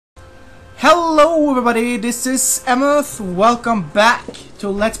Hello everybody, this is Emeth. Welcome back to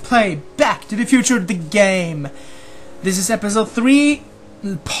Let's Play Back to the Future, the game. This is episode 3,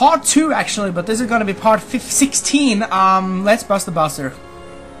 part 2 actually, but this is gonna be part 16. Let's bust the buzzer.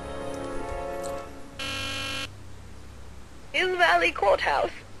 Hill Valley Courthouse.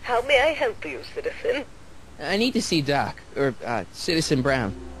 How may I help you, citizen? I need to see Doc, or Citizen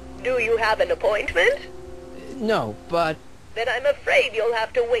Brown. Do you have an appointment? No, but... Then I'm afraid you'll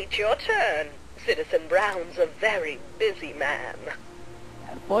have to wait your turn. Citizen Brown's a very busy man.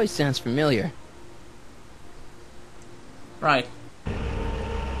 That voice sounds familiar. Right.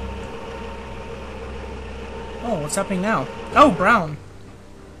 Oh, what's happening now? Oh, Brown.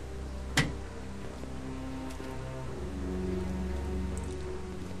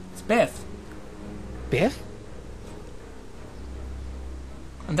 It's Biff. Biff?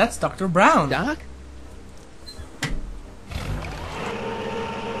 And that's Dr. Brown. Doc?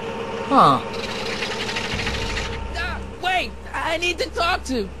 Huh. Doc, wait! I need to talk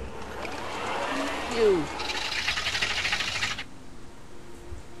to... you.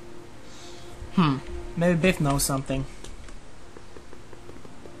 Maybe Biff knows something.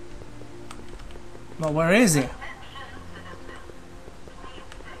 Well, where is he?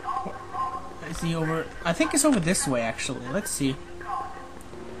 Is he over... I think it's over this way, actually. Let's see.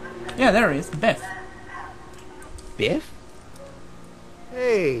 Yeah, there he is. Biff. Biff?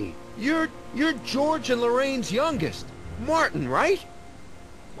 Hey, you're George and Lorraine's youngest. Martin, right?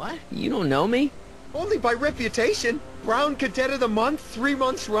 What? You don't know me? Only by reputation. Brown Cadet of the Month, 3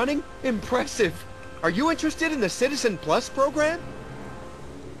 months running. Impressive. Are you interested in the Citizen Plus program?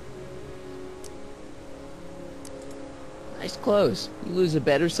 Nice clothes. You lose a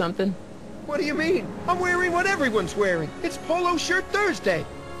bet or something? What do you mean? I'm wearing what everyone's wearing. It's Polo Shirt Thursday.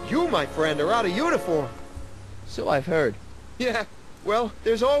 You, my friend, are out of uniform. So I've heard. Yeah, well,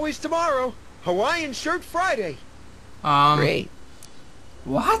 there's always tomorrow. Hawaiian Shirt Friday. Great.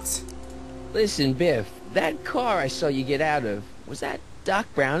 What? Listen, Biff, that car I saw you get out of, was that Doc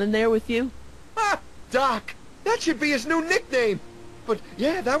Brown in there with you? Ah, Doc. That should be his new nickname. But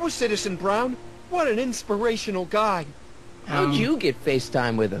yeah, that was Citizen Brown. What an inspirational guy. How'd you get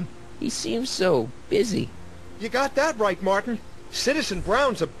FaceTime with him? He seems so busy. You got that right, Martin. Citizen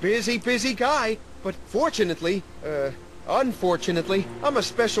Brown's a busy guy. But fortunately, unfortunately, I'm a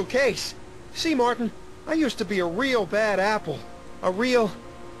special case. See, Martin, I used to be a real bad apple. A real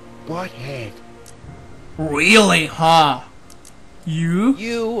butthead. Really, huh? You?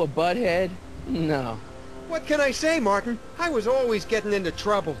 You, a butthead? No. What can I say, Martin? I was always getting into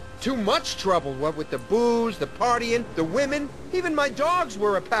trouble. Too much trouble, what with the booze, the partying, the women. Even my dogs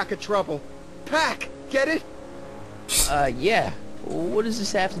were a pack of trouble. Pack, get it? Yeah. What does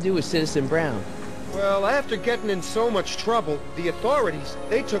this have to do with Citizen Brown? Well, after getting in so much trouble, the authorities,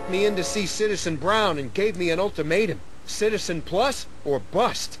 they took me in to see Citizen Brown and gave me an ultimatum. Citizen Plus or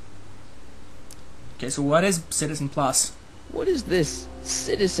bust. Okay, so what is Citizen Plus? What is this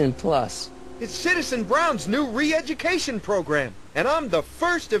Citizen Plus? It's Citizen Brown's new re-education program, and I'm the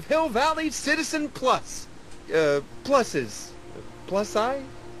first of Hill Valley's Citizen Plus. Pluses. Plus I?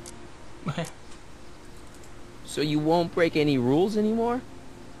 So you won't break any rules anymore?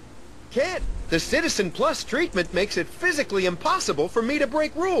 Can't. The Citizen Plus treatment makes it physically impossible for me to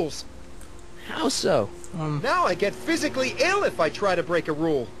break rules. How so? Now I get physically ill if I try to break a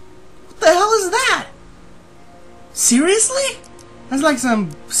rule. What the hell is that? Seriously? That's like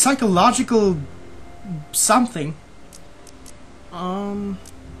some psychological something. Do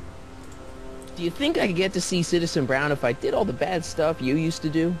you think I could get to see Citizen Brown if I did all the bad stuff you used to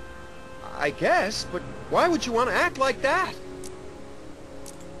do? I guess, but why would you want to act like that?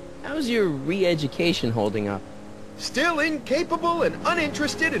 How's your re-education holding up? Still incapable and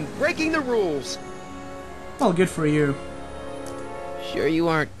uninterested in breaking the rules. Well, good for you. Sure you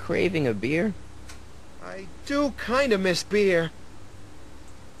aren't craving a beer? I do kind of miss beer.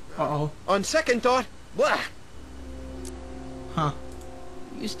 Uh-oh. On second thought, blah. Huh.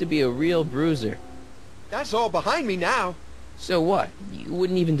 You used to be a real bruiser. That's all behind me now. So what? You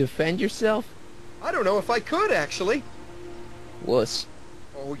wouldn't even defend yourself? I don't know if I could, actually. Wuss.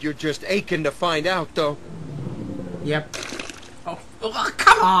 Oh, you're just aching to find out, though. Yep. Oh,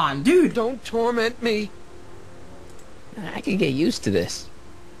 come on, dude. Don't torment me. I can get used to this.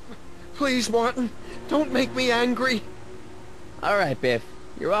 Please, Martin, don't make me angry. Alright, Biff.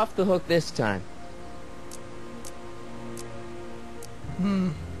 You're off the hook this time.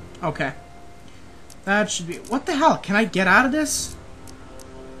 Okay. That should be... What the hell? Can I get out of this?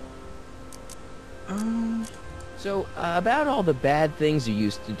 So, about all the bad things you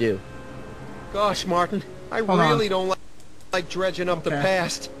used to do. Gosh, Martin, I Hold really on. don't like dredging up the Okay.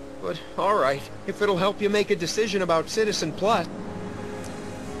 past. But, alright, if it'll help you make a decision about Citizen Plus.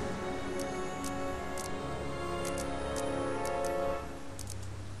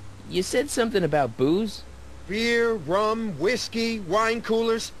 You said something about booze? Beer, rum, whiskey, wine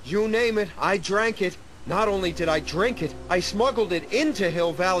coolers, you name it, I drank it. Not only did I drink it, I smuggled it into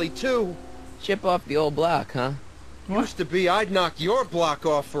Hill Valley, too. Chip off the old block, huh? Used to be I'd knock your block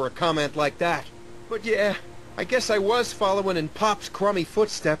off for a comment like that. But yeah, I guess I was following in Pop's crummy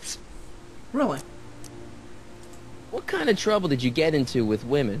footsteps. Really? What kind of trouble did you get into with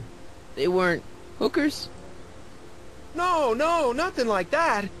women? They weren't hookers? No, nothing like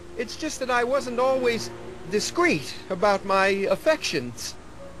that. It's just that I wasn't always discreet about my affections.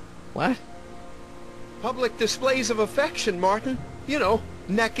 What? Public displays of affection, Martin. You know,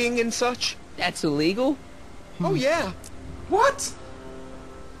 necking and such. That's illegal? Oh, yeah. What?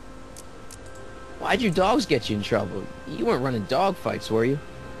 Why'd your dogs get you in trouble? You weren't running dog fights, were you?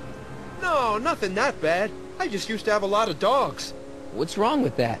 No, nothing that bad. I just used to have a lot of dogs. What's wrong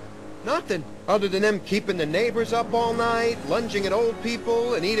with that? Nothing, other than them keeping the neighbors up all night, lunging at old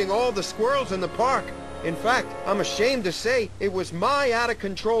people, and eating all the squirrels in the park. In fact, I'm ashamed to say it was my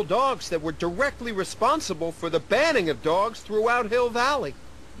out-of-control dogs that were directly responsible for the banning of dogs throughout Hill Valley.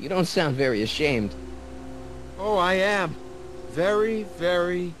 You don't sound very ashamed. Oh, I am. Very,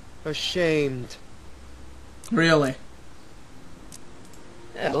 very ashamed. Really?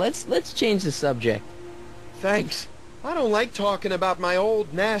 Yeah, let's change the subject. Thanks. I don't like talking about my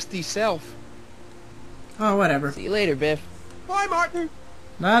old, nasty self. Oh, whatever. See you later, Biff. Bye, Martin.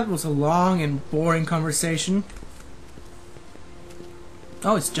 That was a long and boring conversation.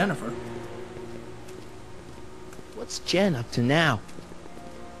 Oh, it's Jennifer. What's Jen up to now?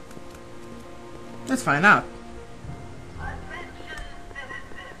 Let's find out.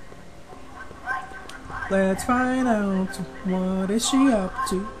 Let's find out. What is she up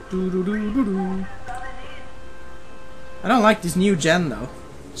to? Do. I don't like this new Jen though.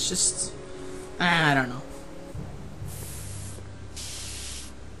 It's just... I don't know.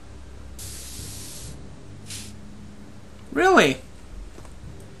 Really?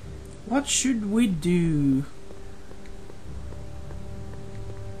 What should we do?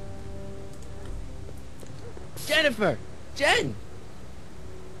 Jennifer! Jen!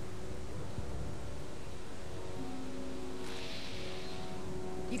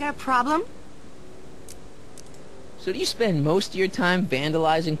 You got a problem? So do you spend most of your time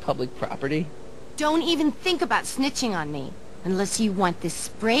vandalizing public property? Don't even think about snitching on me. Unless you want this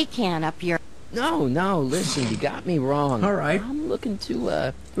spray can up your... No, listen, you got me wrong. Alright. I'm looking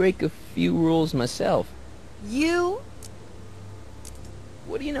to, break a few rules myself. You?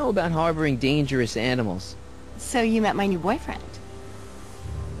 What do you know about harboring dangerous animals? So you met my new boyfriend.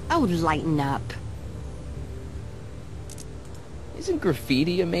 Oh, lighten up. Isn't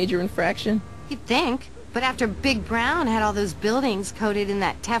graffiti a major infraction? You'd think. But after Big Brown had all those buildings coated in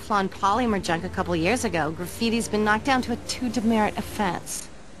that Teflon polymer junk a couple years ago, graffiti's been knocked down to a 2 demerit offense.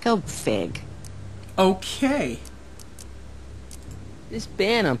 Go fig. Okay. This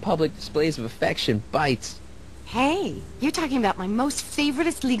ban on public displays of affection bites. Hey, you're talking about my most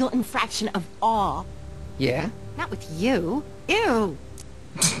favoriteest legal infraction of all. Yeah? Not with you. Ew.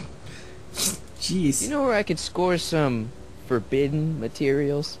 Jeez. You know where I could score some forbidden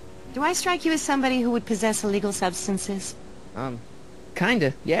materials? Do I strike you as somebody who would possess illegal substances?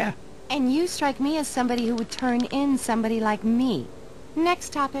 Kinda, yeah. And you strike me as somebody who would turn in somebody like me.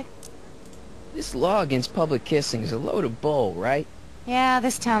 Next topic. This law against public kissing is a load of bull, right? Yeah,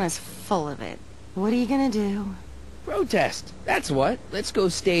 this town is full of it. What are you gonna do? Protest, that's what. Let's go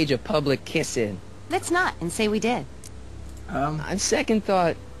stage a public kiss-in. Let's not, and say we did. On second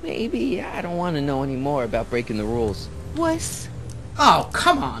thought, maybe I don't want to know any more about breaking the rules. Wuss. Oh,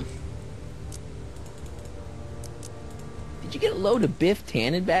 come on. Did you get a load of Biff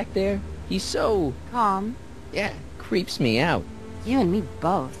Tannen back there? He's so... Calm. yeah, creeps me out. You and me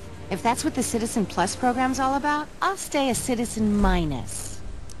both. If that's what the Citizen Plus program's all about, I'll stay a Citizen Minus.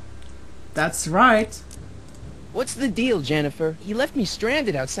 That's right. What's the deal, Jennifer? He left me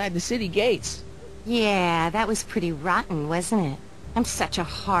stranded outside the city gates. Yeah, that was pretty rotten, wasn't it? I'm such a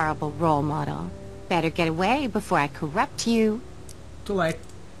horrible role model. Better get away before I corrupt you. Too late.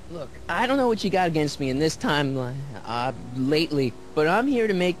 Look, I don't know what you got against me in this time, lately, but I'm here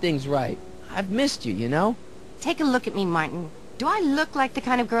to make things right. I've missed you, you know? Take a look at me, Martin. Do I look like the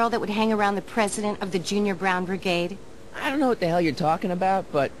kind of girl that would hang around the president of the Junior Brown Brigade? I don't know what the hell you're talking about,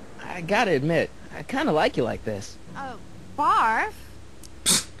 but I gotta admit, I kinda like you like this. Oh, barf?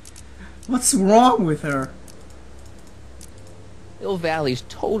 What's wrong with her? Hill Valley's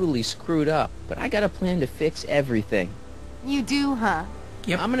totally screwed up, but I got a plan to fix everything. You do, huh?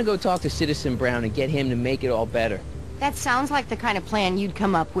 Yep. I'm gonna go talk to Citizen Brown and get him to make it all better. That sounds like the kind of plan you'd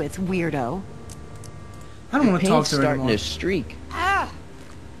come up with, weirdo. I don't want to talk Paint's to her starting anymore. to streak. Ah!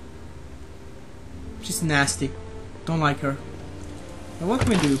 She's nasty. Don't like her. Now what can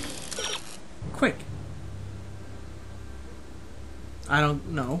we do? Quick. I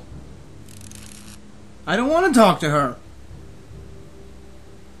don't know. I don't want to talk to her.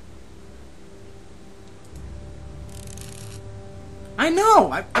 I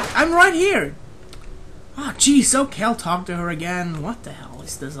know! I'm right here! Oh, jeez, okay, I'll talk to her again. What the hell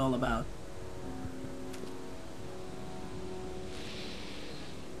is this all about?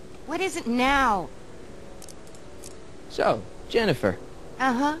 What is it now? So, Jennifer,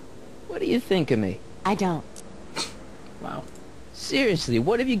 Uh-huh. what do you think of me? I don't. Wow. Seriously,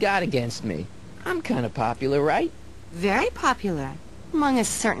 what have you got against me? I'm kind of popular, right? Very popular. Among a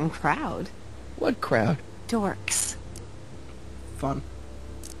certain crowd. What crowd? Dorks. Fun.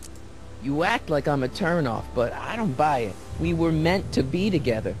 You act like I'm a turnoff, but I don't buy it. We were meant to be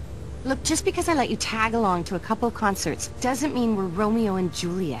together. Look, just because I let you tag along to a couple of concerts doesn't mean we're Romeo and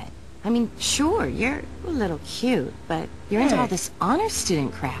Juliet. I mean, sure, you're a little cute, but you're into Hey. all this honor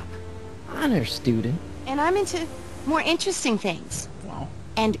student crap. Honor student? And I'm into more interesting things. Wow.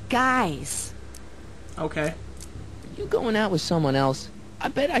 And guys. Okay. You going out with someone else? I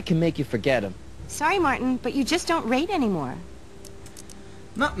bet I can make you forget him. Sorry, Martin, but you just don't rate anymore.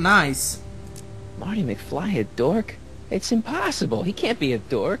 Not nice. Marty McFly a dork? It's impossible. He can't be a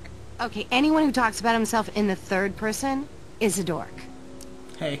dork. Okay, anyone who talks about himself in the third person is a dork.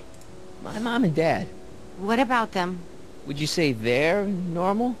 Hey. My mom and dad. What about them? Would you say they're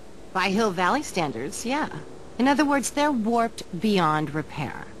normal? By Hill Valley standards, yeah. In other words, they're warped beyond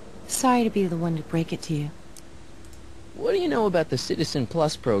repair. Sorry to be the one to break it to you. What do you know about the Citizen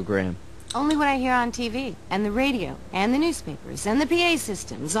Plus program? Only what I hear on TV, and the radio, and the newspapers, and the PA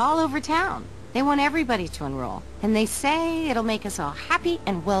systems all over town. They want everybody to enroll, and they say it'll make us all happy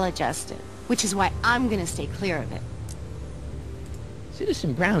and well-adjusted, which is why I'm gonna stay clear of it.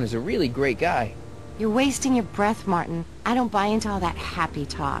 Citizen Brown is a really great guy. You're wasting your breath, Martin. I don't buy into all that happy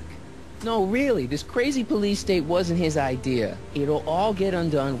talk. No, really, this crazy police state wasn't his idea. It'll all get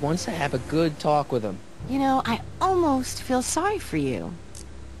undone once I have a good talk with him. You know, I almost feel sorry for you.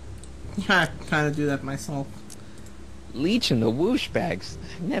 I kind of do that myself. Leech and the Whoosh Bags.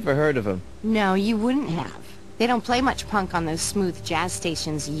 I've never heard of him. No, you wouldn't have. They don't play much punk on those smooth jazz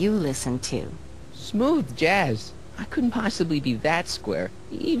stations you listen to. Smooth jazz. I couldn't possibly be that square,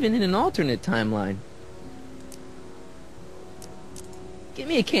 even in an alternate timeline. Give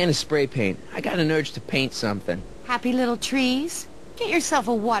me a can of spray paint. I got an urge to paint something. Happy little trees? Get yourself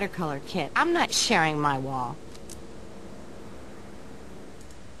a watercolor kit. I'm not sharing my wall.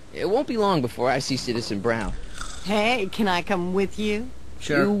 It won't be long before I see Citizen Brown. Hey, can I come with you?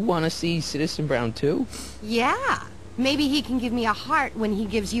 Sure. You want to see Citizen Brown too? Yeah. Maybe he can give me a heart when he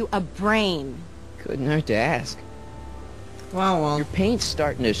gives you a brain. Couldn't hurt to ask. Well. Your paint's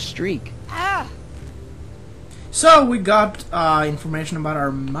starting to streak. Ah! So, we got information about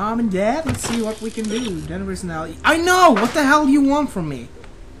our mom and dad. Let's see what we can do. Denver's now. I know! What the hell do you want from me?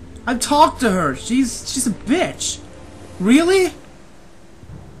 I've talked to her. She's a bitch. Really?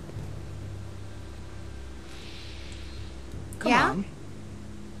 Come Yeah? on.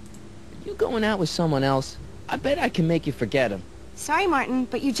 You going out with someone else? I bet I can make you forget him. Sorry, Martin,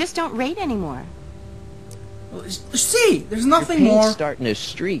 but you just don't rate anymore. Well, see, there's Your nothing paint's more. starting to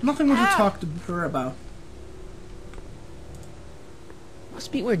streak. Nothing more to Ah. talk to her about.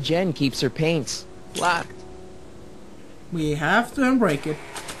 Must be where Jen keeps her paints. Locked. We have to unbreak it.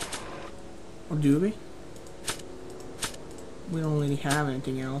 Or do we? We don't really have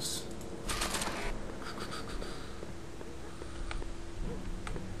anything else.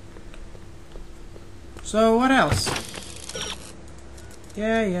 So, what else?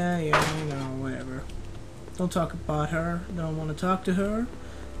 Yeah, I know, whatever. Don't talk about her. Don't want to talk to her.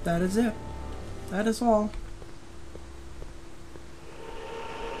 That is it. That is all.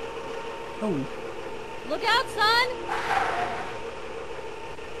 Oh. Look out, son!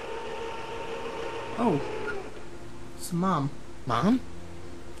 Oh. It's Mom. Mom?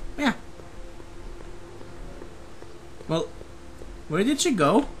 Yeah. Well, where did she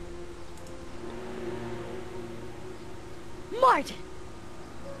go? Martin!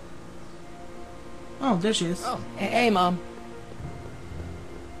 Oh, there she is. Oh, hey, Mom.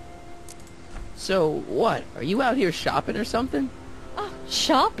 So, what? Are you out here shopping or something? Oh,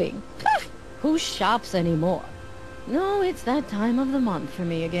 shopping? Pah! Who shops anymore? No, it's that time of the month for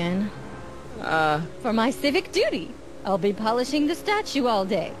me again. For my civic duty. I'll be polishing the statue all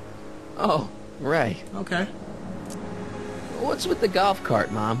day. Oh, right. Okay. What's with the golf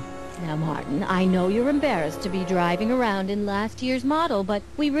cart, Mom? Now, Martin, I know you're embarrassed to be driving around in last year's model, but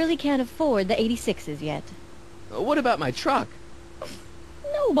we really can't afford the 86s yet. What about my truck?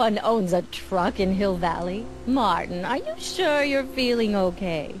 No one owns a truck in Hill Valley. Martin, are you sure you're feeling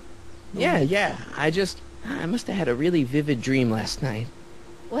okay? Yeah. I must have had a really vivid dream last night.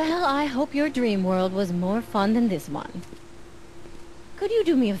 Well, I hope your dream world was more fun than this one. Could you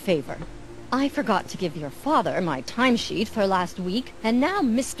do me a favor? I forgot to give your father my timesheet for last week, and now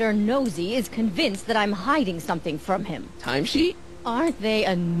Mr. Nosy is convinced that I'm hiding something from him. Timesheet? Aren't they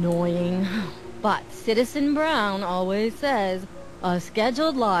annoying? But Citizen Brown always says, a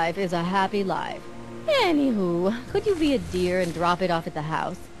scheduled life is a happy life. Anywho, could you be a dear and drop it off at the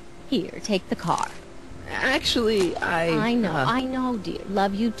house? Here, take the car. Actually, I know, dear.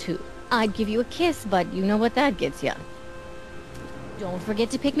 Love you too. I'd give you a kiss, but you know what that gets ya. Don't forget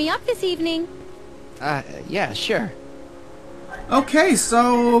to pick me up this evening. Yeah, sure. Okay,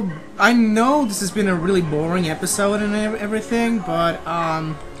 so I know this has been a really boring episode and everything, but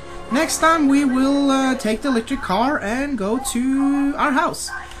next time we will take the electric car and go to our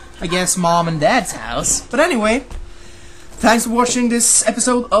house. I guess Mom and Dad's house. But anyway, thanks for watching this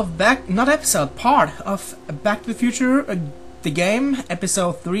episode of part of Back to the Future, the game,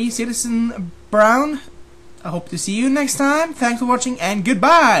 episode 3, Citizen Brown. I hope to see you next time. Thanks for watching and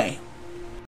goodbye!